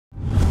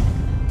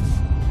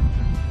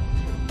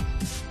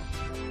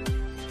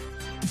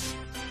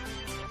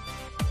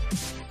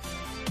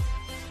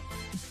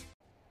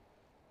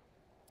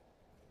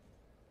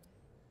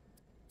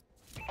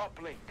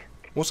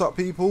What's up,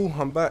 people?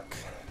 I'm back.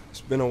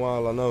 It's been a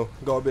while, I know.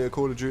 Got a bit of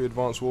Call of Duty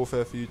Advanced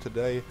Warfare for you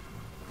today.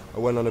 I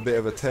went on a bit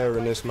of a tear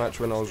in this match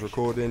when I was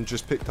recording.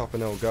 Just picked up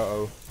an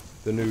Elgato,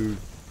 the new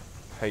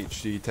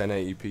HD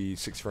 1080p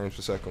 60 frames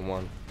per second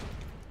one.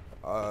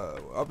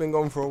 I've been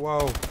gone for a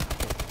while.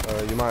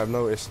 You might have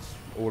noticed,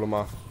 all of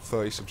my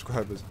 30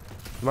 subscribers.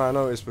 You might have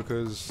noticed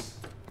because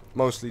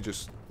mostly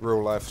just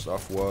real life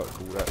stuff, work,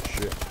 all that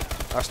shit.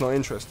 That's not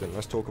interesting.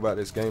 Let's talk about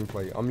this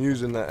gameplay. I'm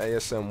using the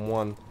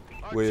ASM-1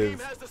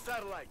 with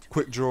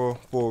quick draw,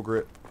 ball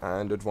grip,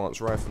 and advanced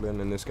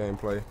rifling in this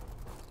gameplay.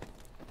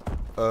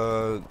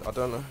 I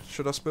don't know,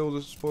 should I spoil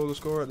the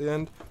score at the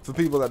end? For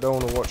people that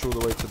don't want to watch all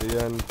the way to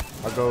the end,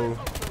 I go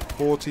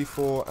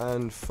 44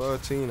 and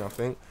 13, I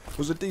think. It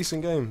was a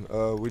decent game.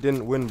 We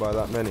didn't win by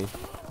that many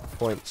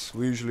points.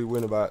 We usually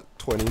win about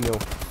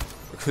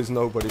 20-0 because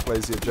nobody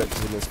plays the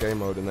objectives in this game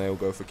mode and they all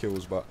go for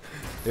kills, but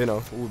you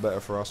know, all better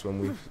for us when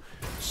we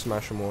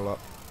smash them all up.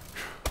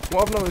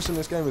 What I've noticed in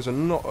this game is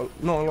not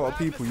a lot of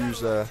people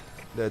use their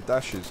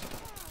dashes,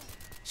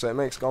 so it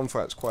makes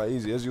gunfights quite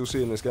easy. As you'll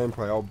see in this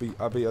gameplay,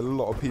 I beat a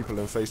lot of people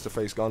in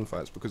face-to-face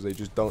gunfights because they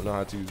just don't know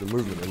how to use the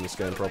movement in this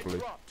game properly.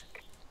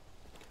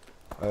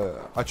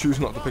 I choose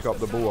not to pick up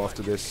the ball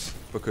after this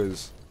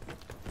because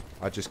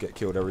I just get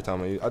killed every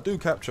time I do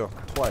capture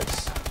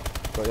twice,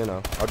 but you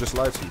know, I'll just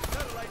lie to you.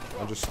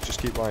 I'll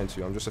just keep lying to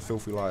you. I'm just a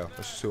filthy liar.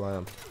 That's just who I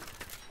am.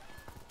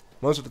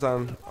 Most of the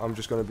time, I'm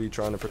just going to be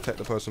trying to protect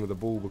the person with the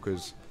ball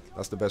because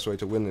that's the best way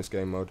to win this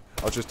game mode.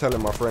 I was just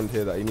telling my friend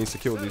here that he needs to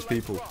kill these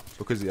people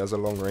because he has a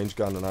long-range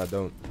gun and I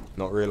don't.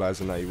 Not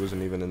realizing that he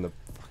wasn't even in the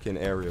fucking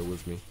area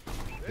with me.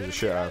 He's a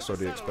shit ass, what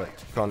do you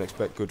expect? You can't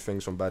expect good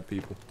things from bad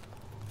people.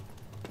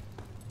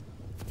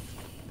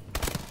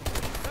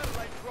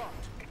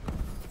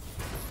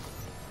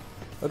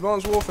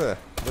 Advanced Warfare.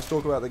 Let's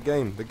talk about the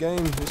game. The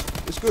game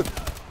is good.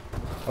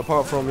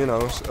 Apart from, you know,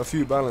 a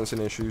few balancing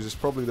issues, it's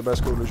probably the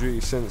best Call of Duty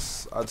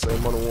since, I'd say,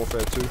 Modern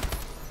Warfare 2.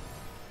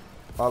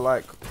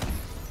 I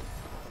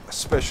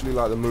especially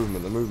like the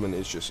movement. The movement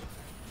is just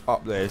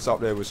up there. It's up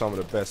there with some of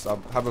the best. I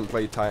haven't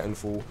played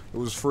Titanfall. It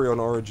was free on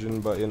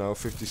Origin, but you know,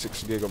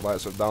 56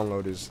 gigabytes of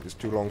download is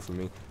too long for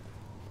me.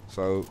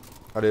 So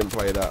I didn't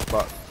play that,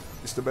 but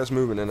it's the best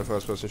movement in a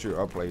first-person shooter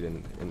I've played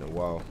in a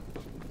while.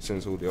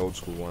 Since all the old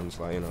school ones,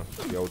 like, you know,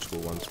 the old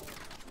school ones.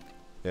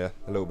 Yeah,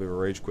 a little bit of a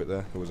rage quit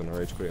there. It wasn't a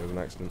rage quit, it was an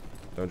accident.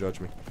 Don't judge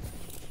me.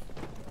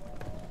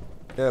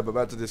 Yeah, but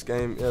back to this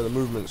game. Yeah, the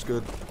movement's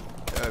good.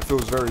 It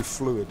feels very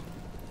fluid.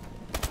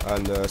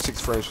 And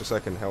 6 frames per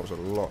second helps a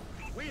lot.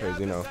 Because,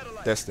 you know,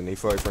 Destiny,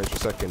 30 frames per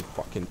second,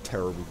 fucking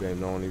terrible game.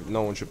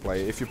 No one should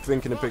play it. If you're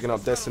thinking of picking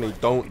up Destiny,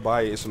 don't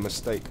buy it. It's a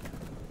mistake.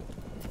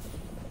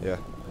 Yeah.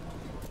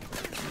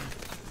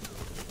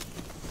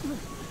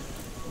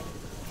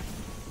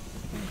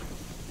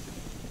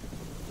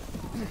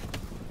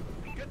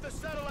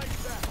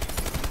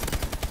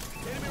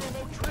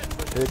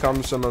 Here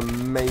comes some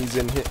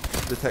amazing hit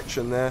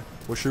detection there.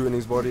 We're shooting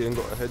his body and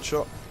got a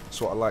headshot. That's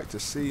what I like to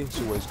see. It's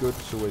always good.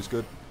 It's always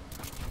good.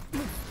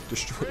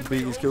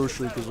 Beat his kill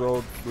streak as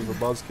well with a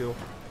buzz kill.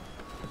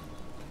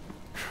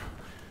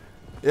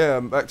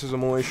 Yeah, back to some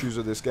more issues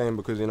of this game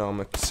because, you know,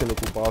 I'm a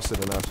cynical bastard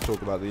and I have to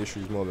talk about the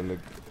issues more than the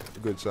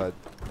good side.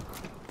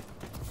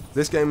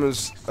 This game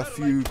has a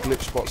few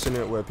glitch spots in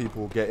it where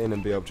people will get in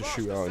and be able to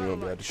shoot out and you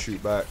won't be able to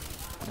shoot back.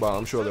 But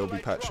I'm sure they'll be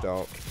patched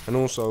out. And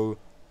also,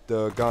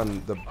 the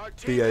gun, the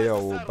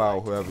BAL or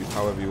BAL,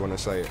 however you want to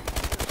say it,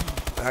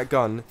 that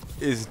gun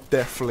is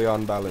definitely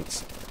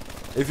unbalanced.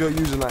 If you're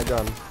using that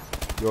gun,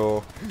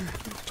 you're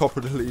top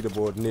of the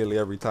leaderboard nearly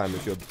every time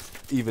if you're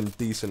even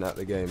decent at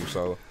the game.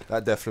 So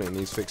that definitely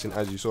needs fixing.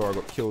 As you saw, I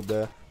got killed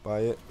there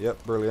by it.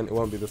 Yep, brilliant. It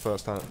won't be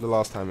the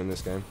last time in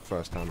this game.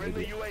 First time,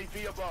 maybe.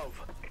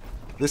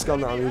 This gun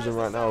that I'm using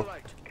right now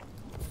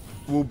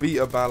will beat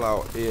a BAL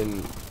out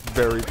in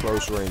very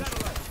close range,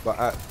 but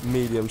at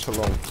medium to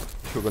long,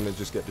 you're gonna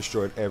just get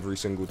destroyed every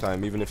single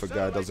time, even if a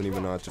guy doesn't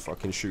even know how to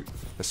fucking shoot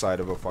the side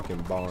of a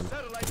fucking barn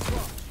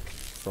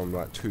from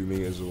like 2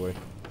 meters away.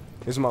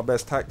 This is my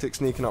best tactic,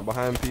 sneaking up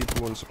behind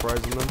people and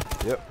surprising them.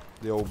 Yep,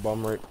 the old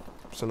bum rape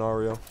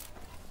scenario.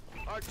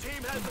 Our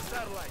team has the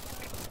satellite.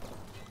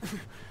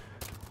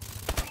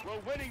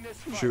 We're winning this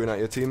fight. Shooting at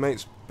your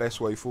teammates,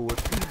 best way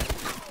forward.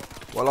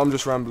 Well, I'm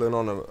just rambling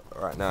on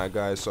right now,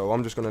 guys, so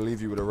I'm just going to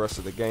leave you with the rest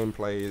of the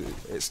gameplay.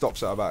 It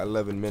stops at about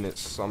 11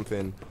 minutes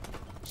something.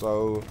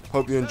 So,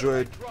 hope you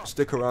enjoyed.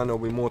 Stick around, there'll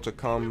be more to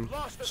come.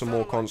 Some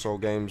more console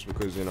games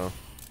because, you know,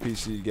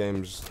 PC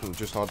games are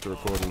just hard to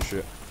record and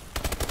shit.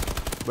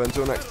 But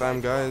until next time,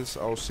 guys,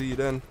 I'll see you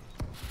then.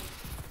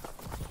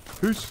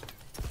 Peace.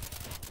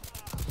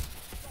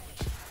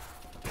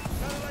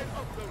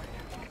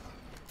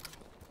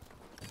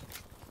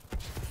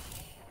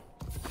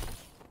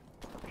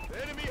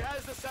 The enemy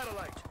has the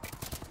satellite.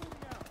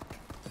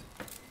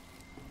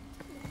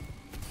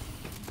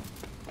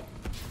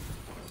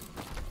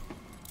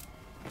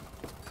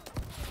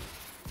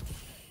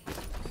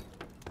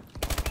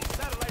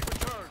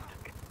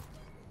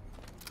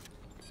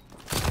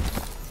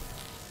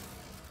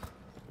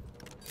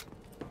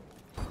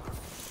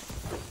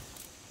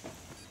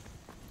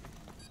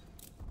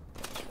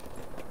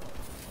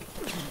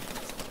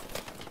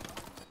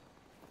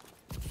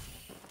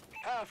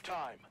 enough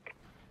time.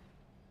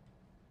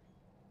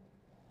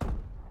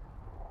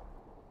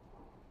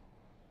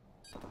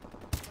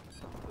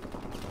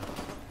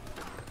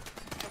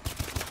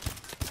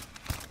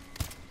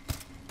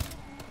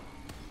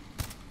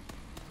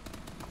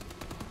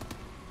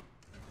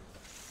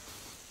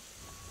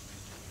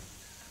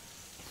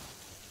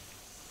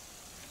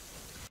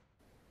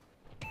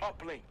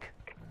 Uplink.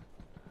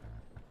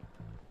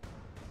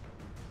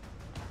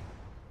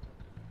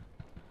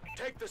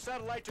 Take the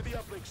satellite to the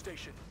uplink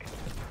station.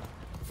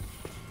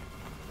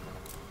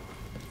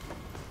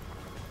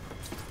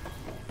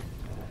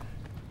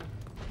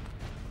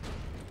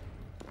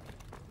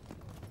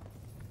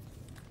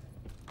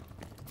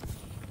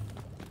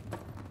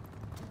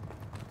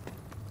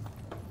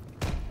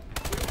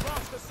 We've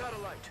lost the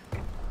satellite.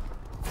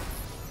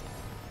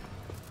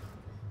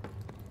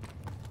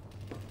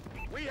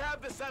 We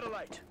have the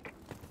satellite.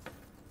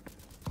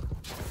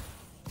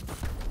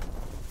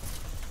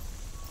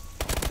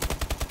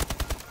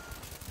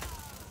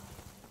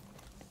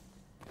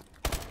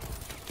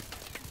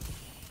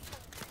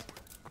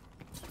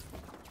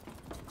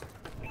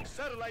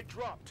 Satellite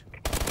dropped.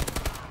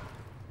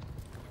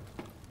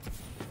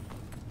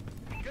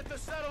 Get the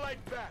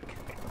satellite back.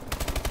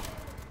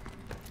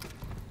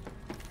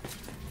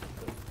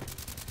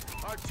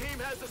 Our team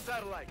has the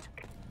satellite.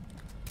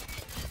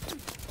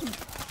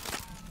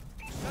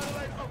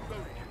 Satellite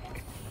uploaded.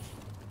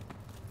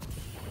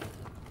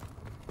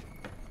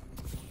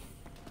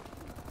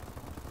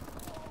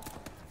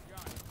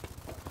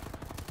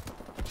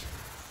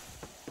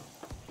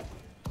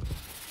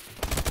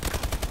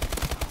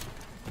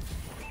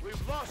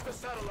 We've lost the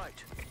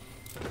satellite.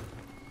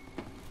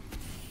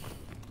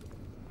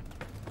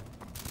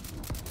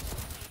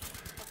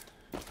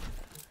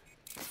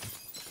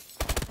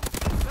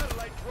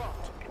 Satellite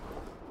dropped.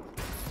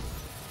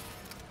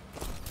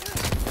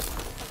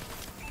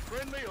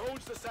 Friendly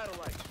holds the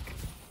satellite.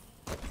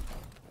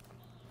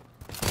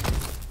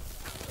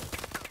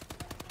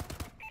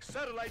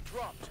 Satellite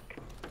dropped.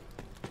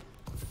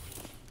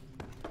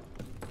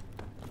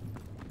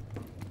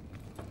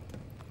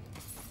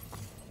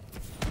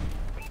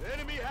 The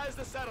enemy has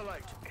the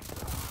satellite.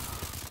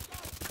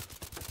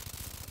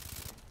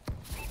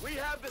 We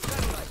have the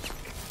satellite.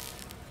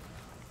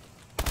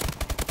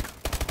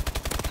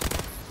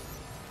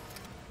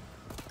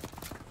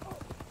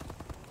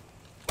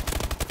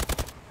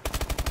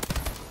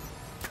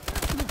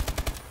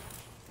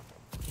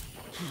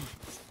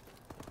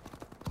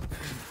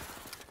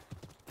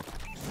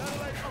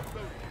 Satellite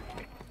uploaded.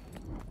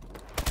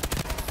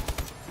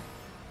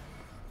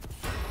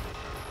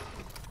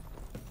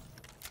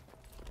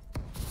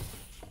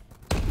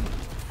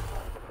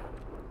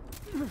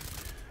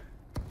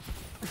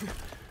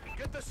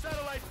 Get the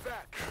satellite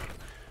back.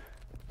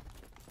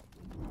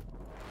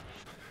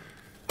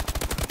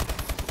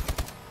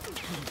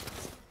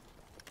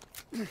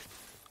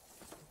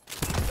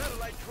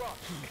 Satellite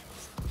dropped.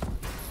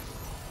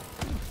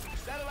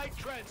 Satellite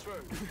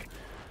transferred.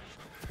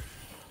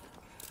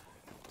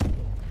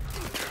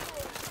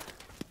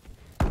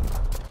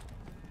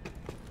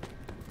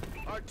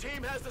 Our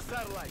team has the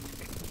satellite.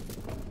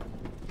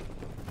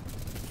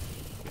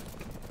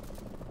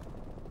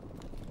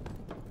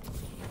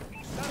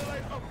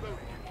 Satellite uploaded.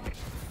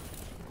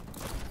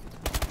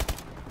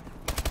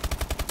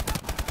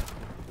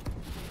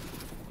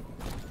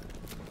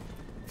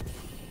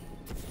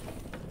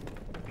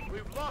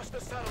 We've lost the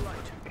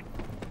satellite.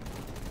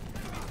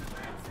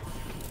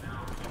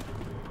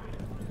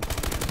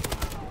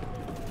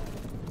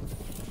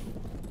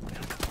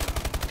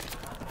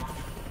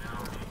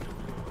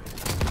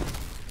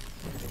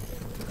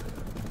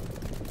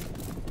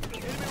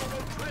 Enemy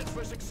remote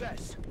transfer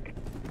success.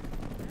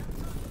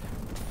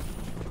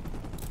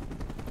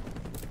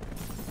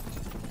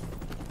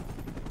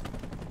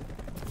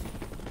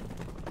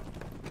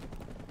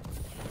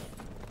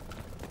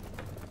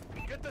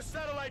 Get the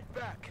satellite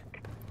back.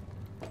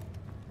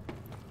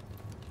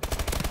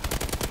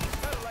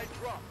 Satellite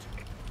dropped.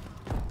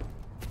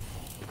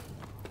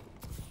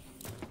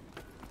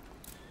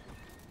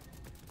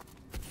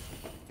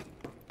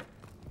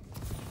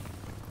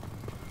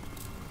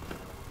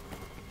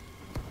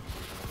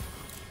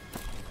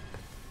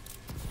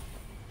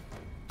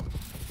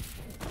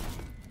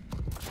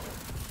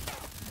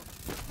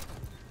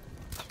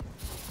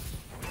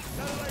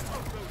 Satellite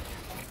uploaded.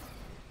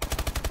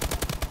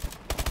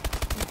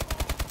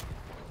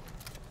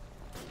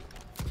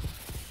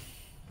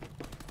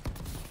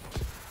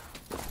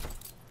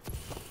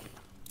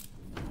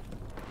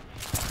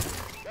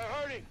 They're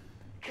hurting.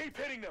 Keep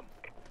hitting them.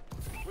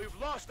 We've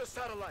lost the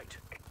satellite.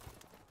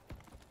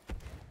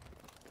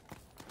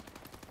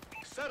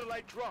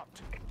 Satellite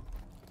dropped.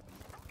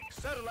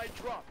 Satellite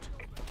dropped.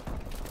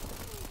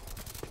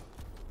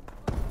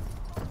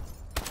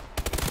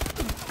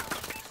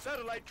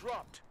 Satellite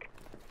dropped.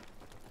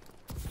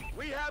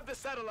 We have the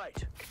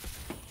satellite.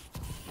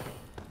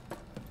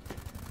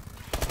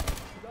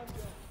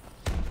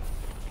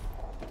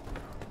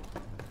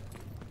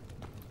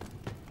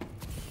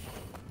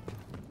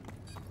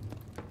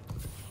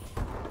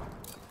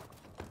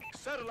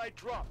 Satellite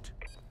dropped.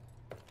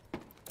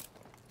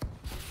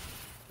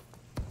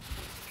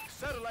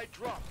 Satellite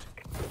dropped.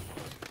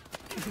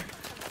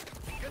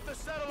 Get the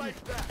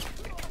satellite back.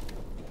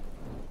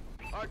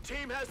 Our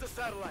team has the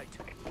satellite.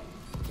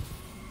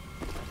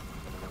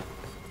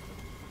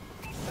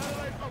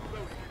 Satellite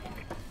uploading.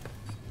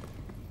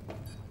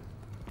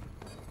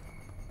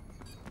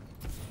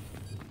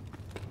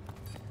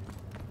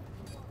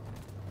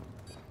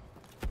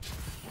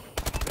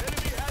 The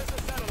enemy has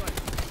the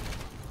satellite.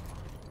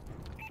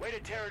 Way to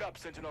tear it up,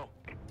 Sentinel.